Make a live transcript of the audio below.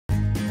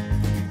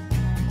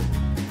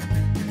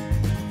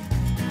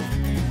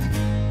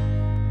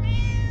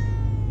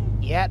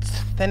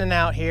cat's thinning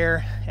out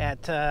here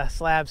at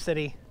Slab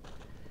City.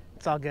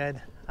 It's all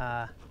good.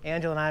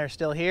 Angela and I are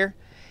still here,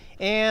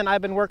 and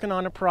I've been working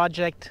on a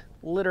project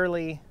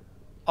literally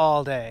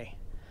all day.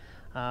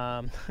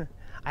 I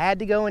had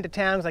to go into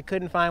town because I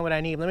couldn't find what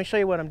I need. Let me show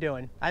you what I'm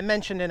doing. I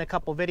mentioned in a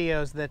couple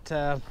videos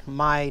that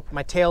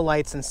my tail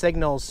lights and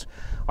signals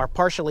are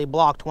partially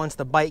blocked once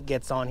the bike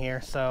gets on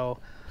here, so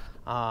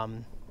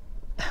I'm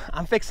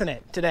fixing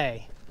it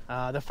today.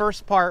 The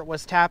first part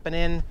was tapping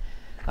in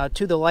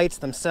to the lights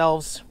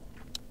themselves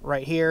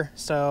right here.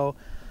 So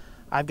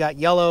I've got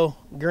yellow,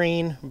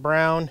 green,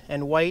 brown,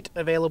 and white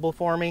available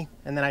for me.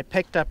 And then I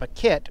picked up a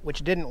kit,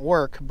 which didn't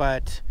work,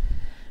 but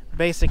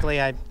basically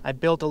I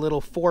built a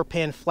little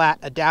 4-pin flat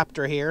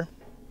adapter here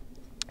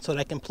so that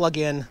I can plug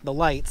in the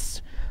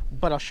lights.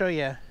 But I'll show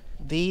you,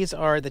 these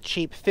are the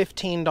cheap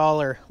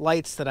 $15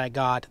 lights that I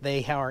got.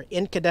 They are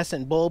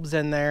incandescent bulbs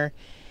in there,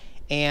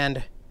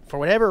 and for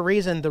whatever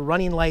reason, the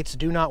running lights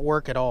do not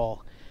work at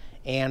all.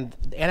 And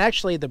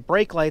actually the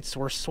brake lights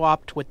were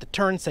swapped with the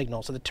turn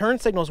signals. So the turn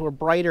signals were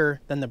brighter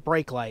than the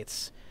brake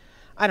lights.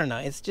 I don't know,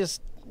 it's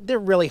just, they're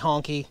really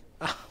honky.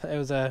 It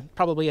was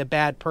probably a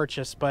bad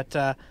purchase, but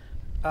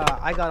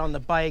I got on the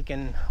bike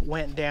and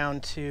went down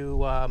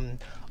to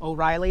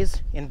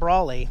O'Reilly's in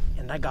Brawley,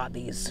 and I got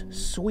these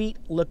sweet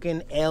looking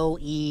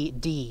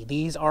LED.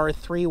 These are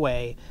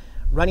 3-way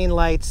running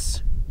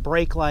lights,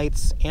 brake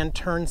lights, and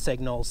turn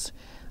signals.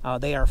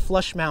 They are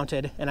flush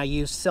mounted, and I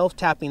use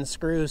self-tapping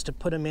screws to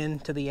put them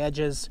into the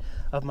edges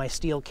of my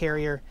steel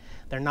carrier.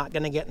 They're not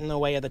going to get in the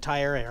way of the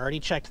tire. I already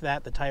checked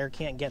that. The tire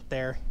can't get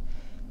there.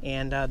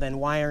 And then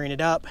wiring it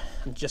up,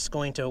 I'm just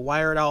going to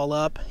wire it all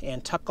up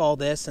and tuck all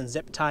this and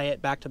zip tie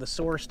it back to the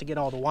source to get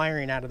all the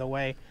wiring out of the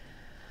way.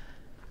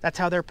 That's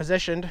how they're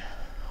positioned,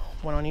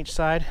 one on each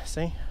side,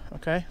 see?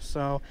 Okay,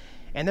 so,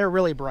 and they're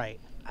really bright.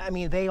 I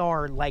mean, they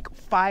are like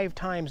 5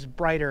 times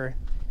brighter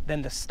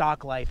than the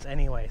stock lights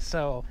anyway,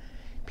 so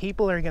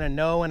people are gonna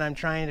know when I'm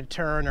trying to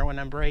turn or when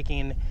I'm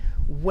braking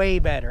way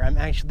better. I'm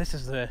actually, this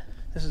is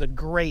a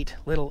great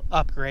little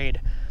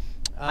upgrade.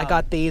 I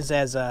got these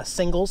as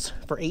singles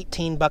for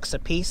 18 bucks a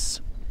piece.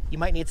 You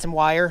might need some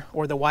wire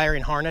or the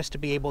wiring harness to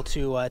be able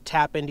to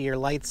tap into your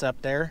lights up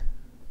there.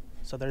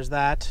 So there's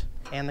that,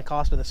 and the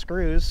cost of the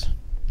screws,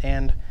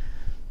 and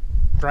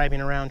driving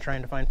around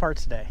trying to find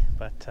parts today.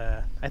 But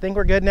I think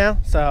we're good now,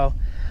 so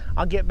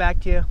I'll get back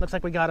to you. Looks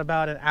like we got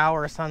about an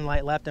hour of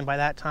sunlight left, and by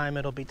that time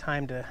it'll be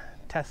time to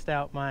test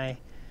out my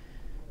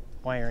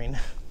wiring.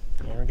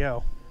 There we go.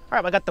 All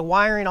right, I got the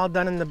wiring all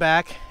done in the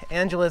back.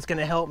 Angela's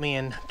gonna help me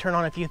and turn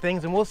on a few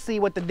things, and we'll see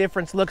what the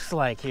difference looks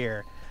like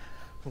here.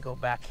 I'll go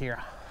back here.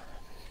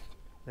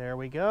 There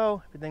we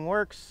go, everything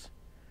works.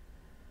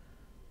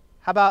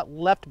 How about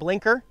left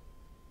blinker?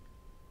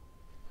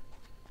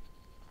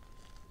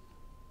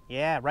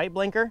 Yeah, right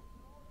blinker.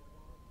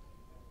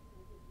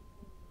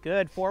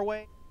 Good,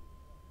 4-way.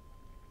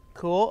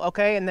 Cool,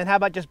 okay, and then how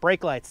about just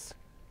brake lights?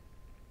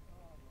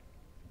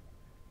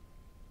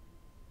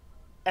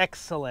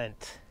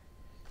 Excellent.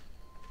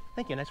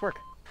 Thank you, nice work.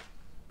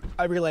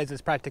 I realize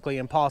it's practically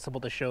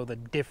impossible to show the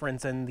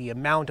difference in the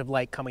amount of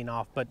light coming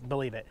off, but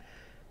believe it.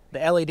 The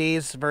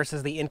LEDs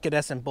versus the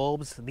incandescent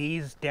bulbs,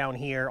 these down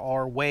here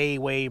are way,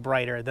 way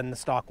brighter than the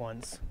stock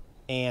ones.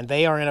 And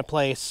they are in a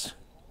place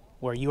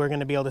where you are going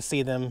to be able to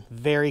see them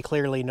very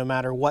clearly no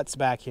matter what's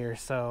back here.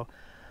 So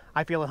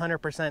I feel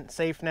 100%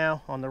 safe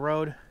now on the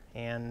road.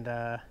 And,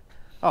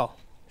 oh,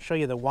 show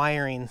you the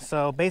wiring.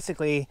 So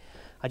basically,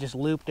 I just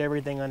looped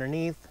everything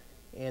underneath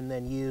and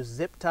then used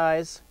zip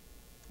ties.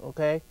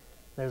 Okay,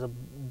 there's a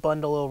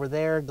bundle over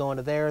there going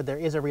to there. There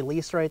is a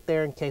release right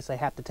there in case I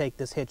have to take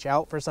this hitch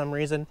out for some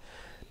reason.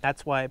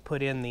 That's why I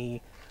put in the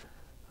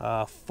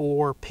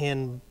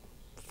 4-pin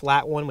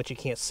flat one, which you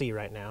can't see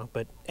right now.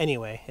 But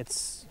anyway,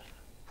 it's,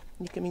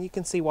 you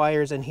can see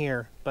wires in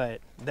here,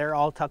 but they're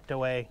all tucked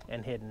away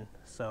and hidden.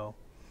 So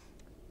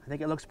I think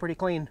it looks pretty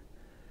clean.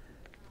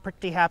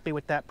 Pretty happy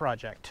with that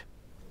project.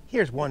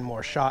 Here's one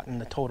more shot in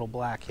the total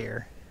black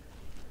here.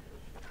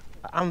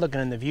 I'm looking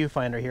in the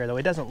viewfinder here, though.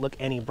 It doesn't look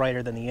any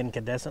brighter than the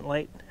incandescent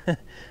light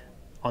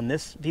on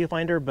this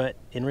viewfinder, but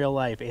in real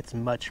life, it's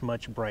much,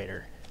 much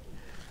brighter.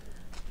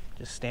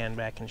 Just stand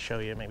back and show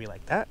you maybe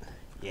like that.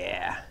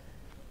 Yeah.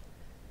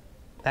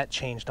 That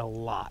changed a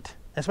lot,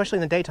 especially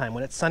in the daytime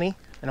when it's sunny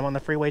and I'm on the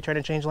freeway trying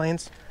to change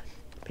lanes.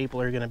 People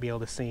are going to be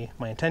able to see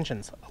my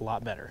intentions a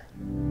lot better.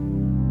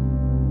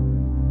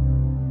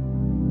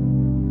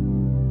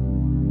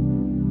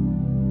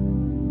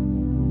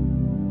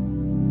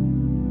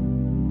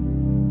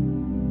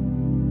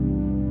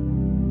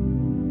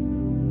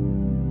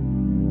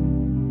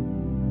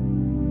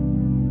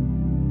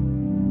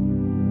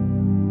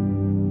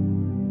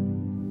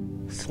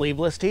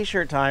 Sleeveless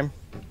t-shirt time.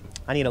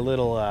 I need a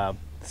little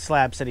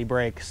Slab City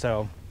break,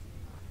 so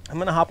I'm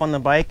gonna hop on the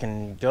bike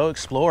and go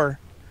explore.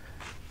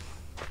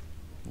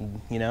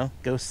 You know,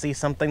 go see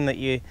something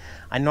that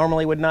I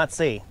normally would not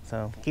see.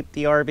 So keep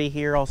the RV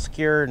here all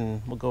secured,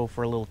 and we'll go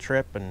for a little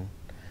trip and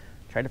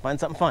try to find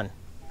something fun.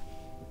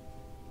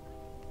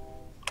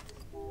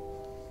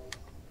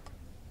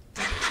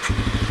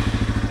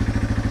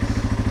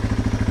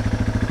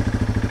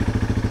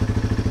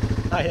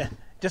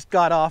 Just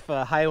got off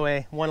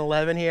Highway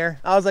 111 here.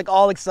 I was like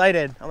all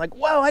excited. I'm like,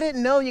 whoa, I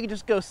didn't know you could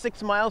just go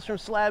 6 miles from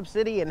Slab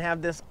City and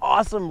have this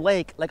awesome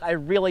lake. Like, I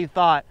really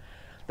thought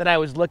that I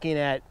was looking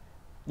at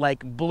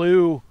like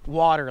blue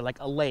water, like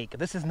a lake.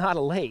 This is not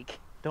a lake.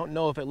 Don't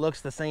know if it looks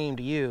the same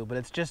to you, but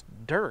it's just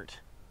dirt.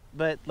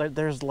 But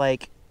there's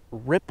like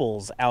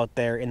ripples out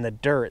there in the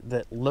dirt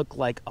that look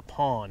like a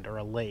pond or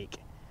a lake.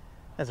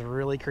 That's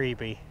really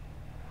creepy.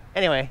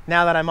 Anyway,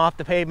 now that I'm off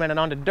the pavement and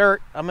onto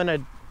dirt, I'm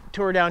gonna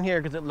tour down here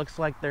because it looks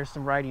like there's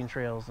some riding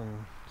trails,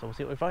 and so we'll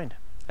see what we find.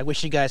 I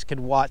wish you guys could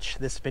watch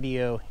this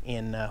video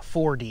in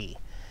 4D,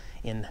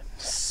 in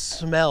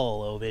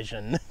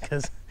smell-o-vision,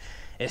 because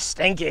it's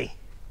stinky.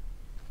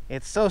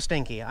 It's so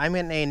stinky. I'm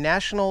in a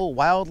national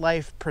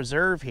wildlife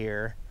preserve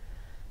here,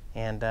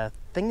 and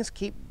things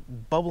keep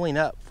bubbling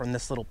up from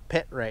this little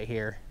pit right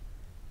here.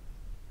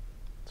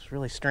 It's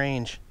really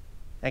strange.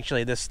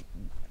 Actually, this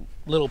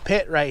little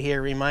pit right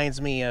here reminds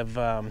me of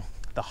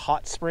the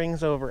hot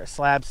springs over at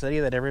Slab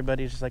City that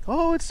everybody's just like,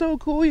 oh, it's so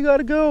cool, you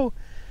gotta go.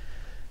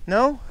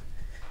 No,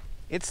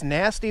 it's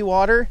nasty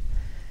water,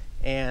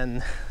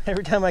 and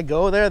every time I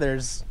go there,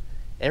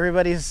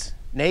 everybody's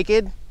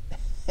naked,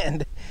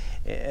 and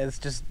it's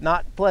just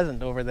not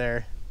pleasant over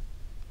there.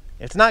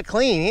 It's not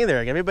clean either.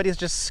 Everybody's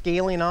just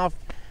scaling off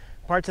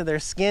parts of their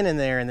skin in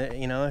there, and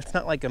you know, it's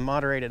not like a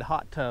moderated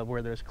hot tub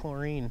where there's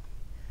chlorine.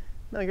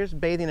 No, you're just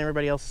bathing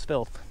everybody else's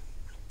filth.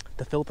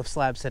 The filth of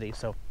Slab City,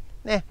 so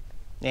nah.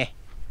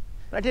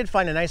 I did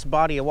find a nice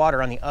body of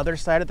water on the other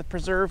side of the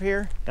preserve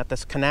here. Got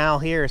this canal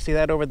here, see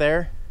that over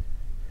there?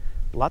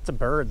 Lots of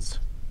birds.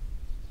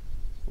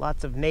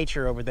 Lots of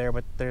nature over there,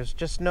 but there's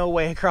just no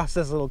way across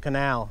this little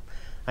canal.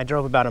 I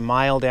drove about a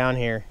mile down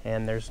here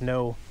and there's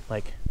no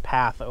like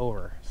path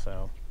over,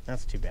 so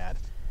that's too bad.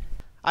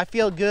 I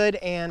feel good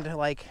and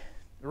like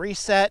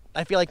reset.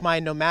 I feel like my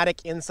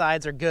nomadic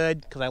insides are good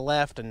because I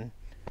left and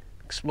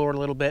explored a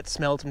little bit,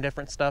 smelled some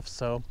different stuff,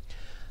 so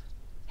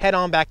head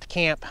on back to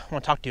camp. I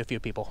want to talk to a few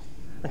people.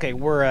 Okay,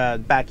 we're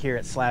back here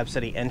at Slab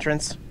City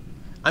entrance.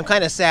 I'm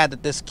kind of sad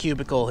that this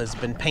cubicle has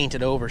been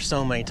painted over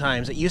so many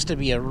times. It used to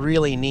be a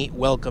really neat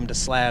welcome to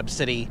Slab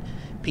City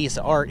piece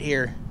of art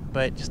here,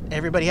 but just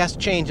everybody has to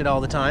change it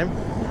all the time.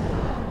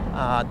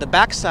 The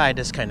backside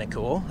is kind of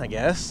cool, I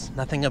guess.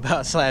 Nothing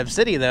about Slab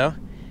City though.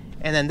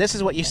 And then this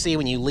is what you see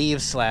when you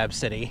leave Slab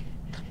City.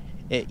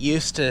 It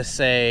used to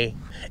say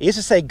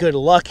good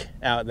luck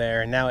out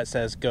there, and now it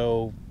says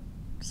go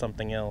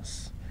something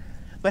else.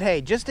 But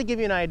hey, just to give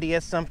you an idea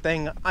of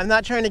something, I'm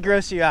not trying to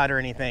gross you out or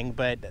anything,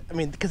 but I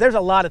mean, because there's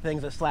a lot of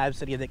things at Slab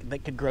City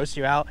that could gross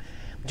you out.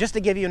 Just to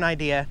give you an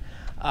idea,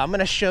 I'm going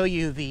to show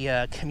you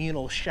the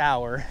communal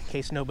shower in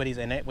case nobody's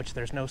in it, which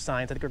there's no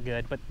signs. I think we're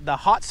good. But the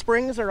hot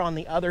springs are on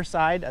the other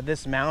side of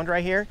this mound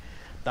right here.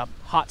 The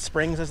hot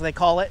springs, as they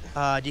call it.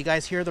 Do you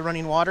guys hear the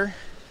running water?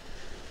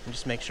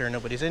 Just make sure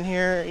nobody's in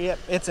here. Yep,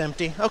 it's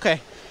empty.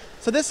 Okay,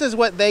 so this is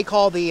what they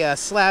call the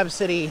Slab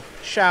City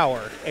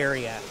shower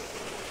area.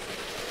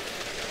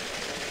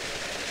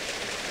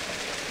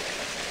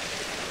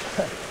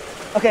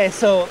 Okay,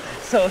 so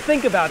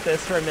think about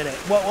this for a minute.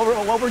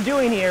 What we're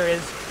doing here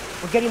is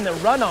we're getting the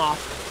runoff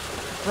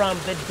from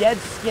the dead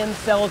skin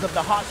cells of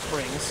the hot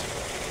springs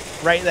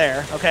right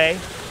there, okay?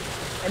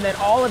 And then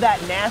all of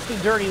that nasty,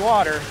 dirty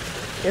water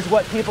is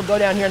what people go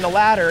down here in the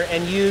ladder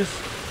and use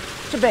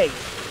to bathe,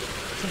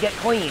 to get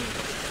clean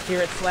here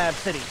at Slab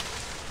City.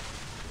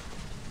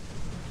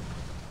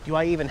 Do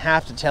I even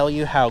have to tell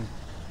you how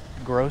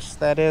gross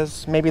that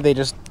is? Maybe they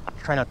just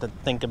try not to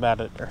think about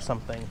it or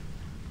something.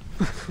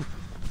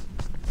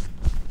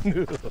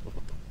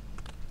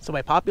 So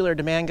by popular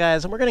demand,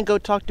 guys, we're going to go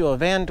talk to a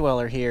van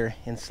dweller here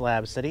in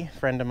Slab City, a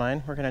friend of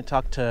mine. We're going to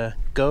talk to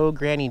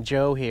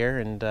GoGrannieJo here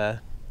and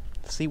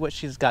see what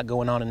she's got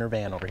going on in her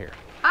van over here.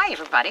 Hi,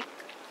 everybody.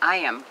 I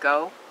am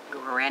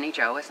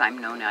GoGrannieJo, as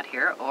I'm known out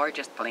here, or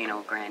just plain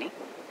old Granny.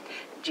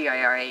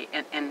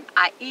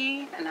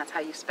 G-I-R-A-N-N-I-E, and that's how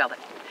you spell it.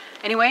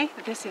 Anyway,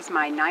 this is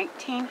my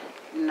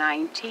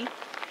 1990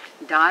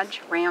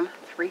 Dodge Ram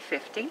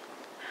 350.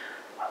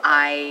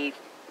 I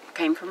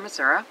came from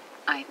Missouri.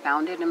 I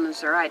found it in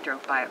Missouri. I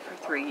drove by it for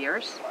 3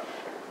 years.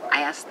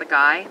 I asked the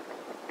guy.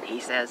 He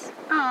says,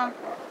 oh,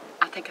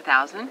 I think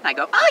 $1,000. I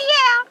go, oh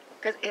yeah,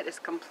 because it is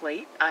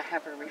complete. I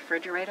have a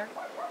refrigerator,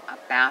 a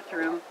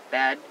bathroom,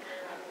 bed,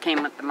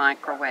 came with the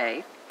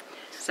microwave.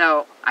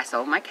 So I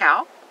sold my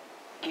cow,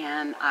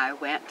 and I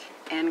went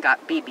and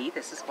got BB.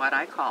 This is what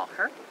I call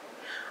her.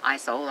 I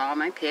sold all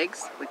my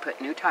pigs. We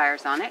put new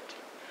tires on it.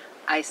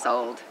 I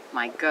sold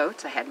my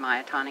goats. I had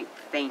myotonic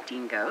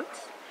fainting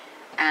goats.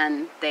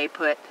 And they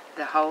put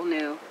the whole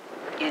new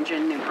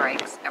engine, new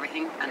brakes,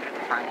 everything under the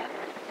front end.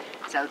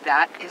 So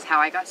that is how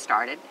I got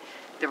started.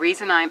 The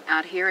reason I'm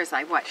out here is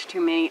I watched too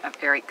many of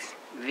Eric's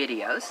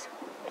videos.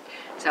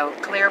 So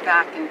clear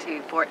back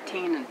into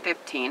 14 and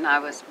 15, I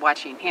was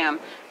watching him.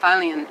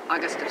 Finally in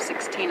August of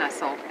 16, I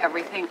sold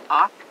everything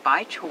off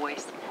by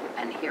choice,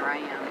 and here I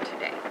am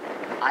today.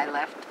 I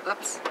left,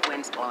 oops,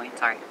 wind's blowing,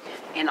 sorry,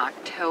 in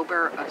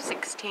October of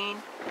 16,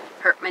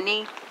 hurt my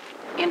knee,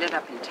 ended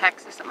up in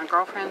Texas at my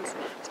girlfriend's,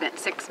 spent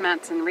 6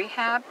 months in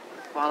rehab,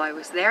 while I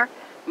was there,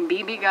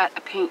 BB got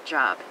a paint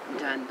job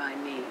done by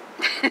me.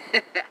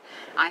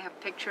 I have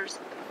pictures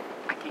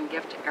I can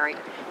give to Eric.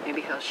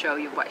 Maybe he'll show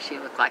you what she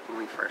looked like when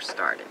we first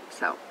started.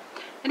 So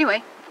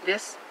anyway,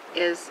 this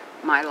is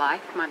my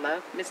life, my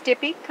love. Miss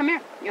Tippy, come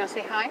here. You want to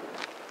say hi?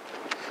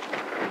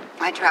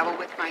 I travel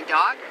with my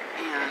dog,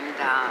 and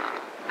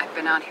I've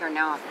been out here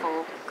now a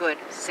full good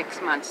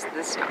 6 months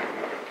this time.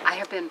 I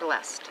have been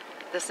blessed.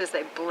 This is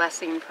a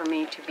blessing for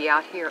me to be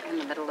out here in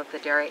the middle of the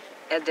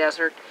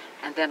desert,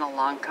 and then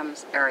along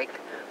comes Eric,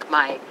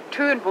 my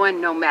 2-in-1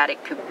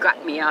 nomadic who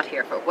got me out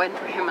here. If it wasn't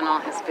for him and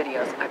all his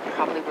videos, I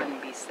probably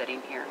wouldn't be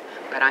sitting here.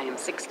 But I am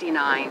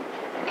 69,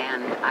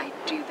 and I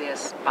do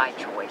this by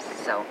choice.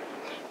 So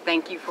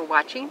thank you for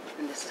watching,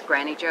 and this is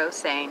Granny Joe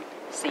saying,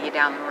 see you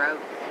down the road.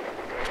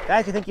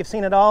 Guys, you think you've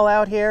seen it all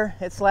out here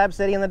at Slab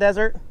City in the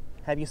desert?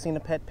 Have you seen a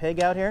pet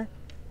pig out here?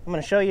 I'm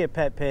going to show you a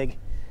pet pig.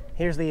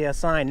 Here's the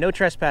sign, no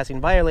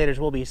trespassing. Violators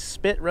will be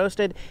spit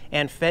roasted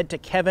and fed to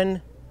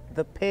Kevin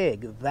the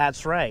pig.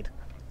 That's right.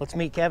 Let's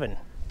meet Kevin.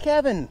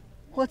 Kevin,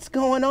 what's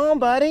going on,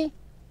 buddy?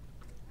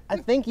 I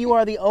think you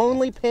are the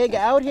only pig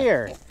out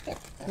here.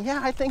 Yeah,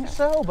 I think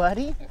so,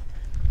 buddy.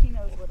 He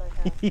knows what I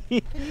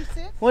have. Can you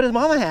sit? What does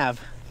Mama have?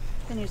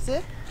 Can you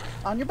sit?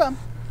 On your bum.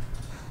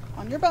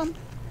 On your bum.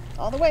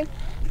 All the way.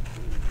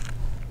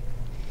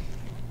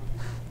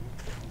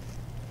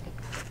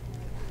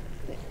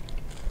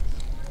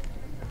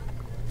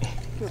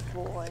 Good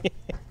boy.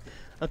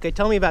 Okay,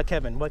 tell me about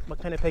Kevin. What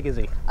kind of pig is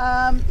he?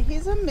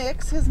 He's a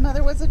mix. His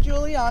mother was a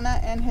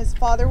Juliana and his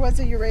father was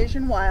a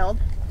Eurasian Wild.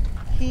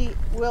 He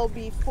will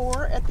be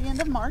 4 at the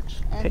end of March,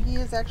 and okay. He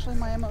is actually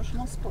my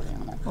emotional support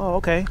animal. Oh,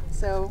 okay.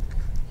 So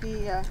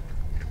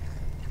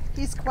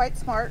he's quite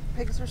smart.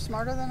 Pigs are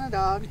smarter than a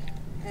dog,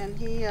 and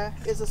he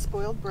is a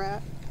spoiled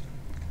brat.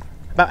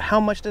 About how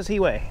much does he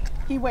weigh?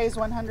 He weighs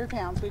 100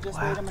 pounds. We just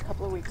Wow. weighed him a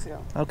couple of weeks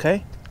ago.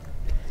 Okay.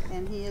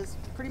 And he is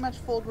pretty much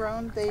full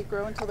grown. They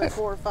grow until they're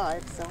 4 or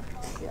 5, so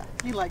yeah,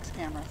 he likes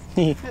cameras.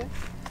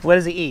 What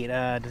does he eat?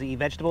 Does he eat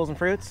vegetables and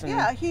fruits?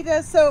 Yeah, he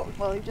does. So,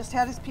 well, he just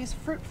had his piece of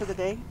fruit for the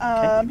day.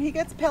 He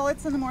gets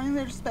pellets in the morning.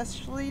 They're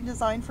specially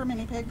designed for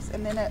mini pigs,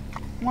 and then at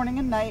morning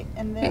and night,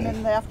 and then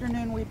in the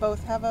afternoon we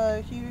both have a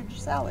huge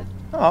salad.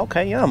 Oh,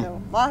 okay, yum.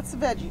 So lots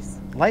of veggies.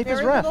 Life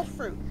is rough. Very little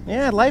fruit.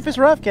 Yeah, life is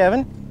rough,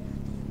 Kevin.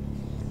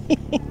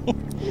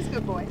 He's a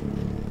good boy.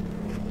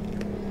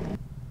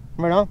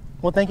 Right on.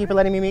 Well, thank you for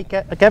letting me meet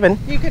Kevin.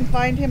 You can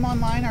find him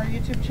online. Our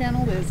YouTube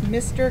channel is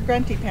Mr.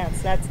 Grunty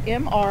Pants. That's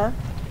M-R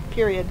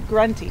period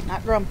Grunty,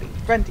 not Grumpy.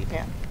 Grunty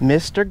Pants.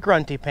 Mr.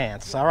 Grunty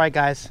Pants. All right,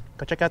 guys,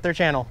 go check out their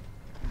channel.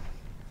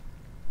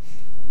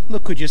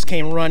 Look who just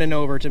came running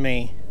over to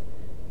me.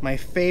 My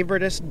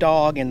favoriteest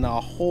dog in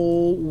the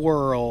whole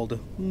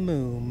world.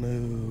 Moo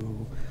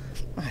Moo.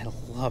 I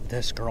love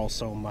this girl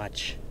so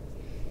much.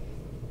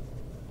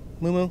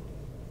 Moo Moo,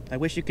 I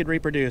wish you could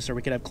reproduce or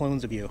we could have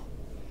clones of you.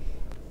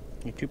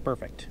 You're too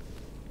perfect.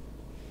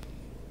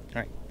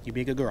 All right, you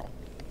be a good girl.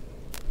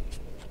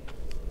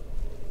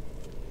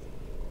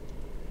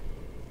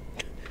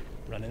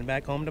 Running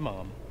back home to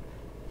Mom.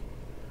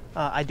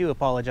 I do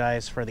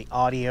apologize for the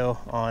audio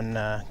on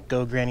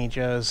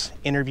GoGrannieJo's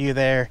interview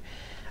there.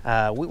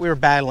 We were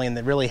battling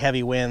the really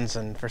heavy winds,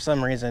 and for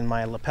some reason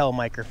my lapel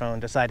microphone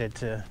decided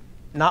to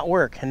not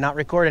work and not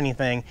record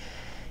anything.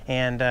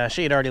 And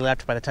she had already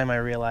left by the time I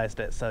realized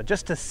it. So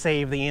just to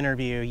save the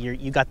interview,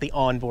 you got the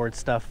onboard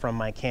stuff from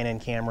my Canon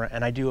camera,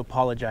 and I do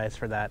apologize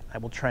for that. I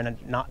will try to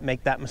not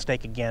make that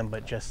mistake again,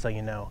 but just so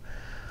you know.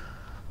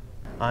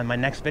 On my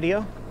next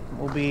video,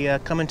 we'll be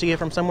coming to you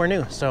from somewhere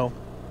new. So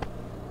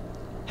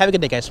have a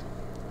good day, guys.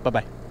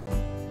 Bye-bye.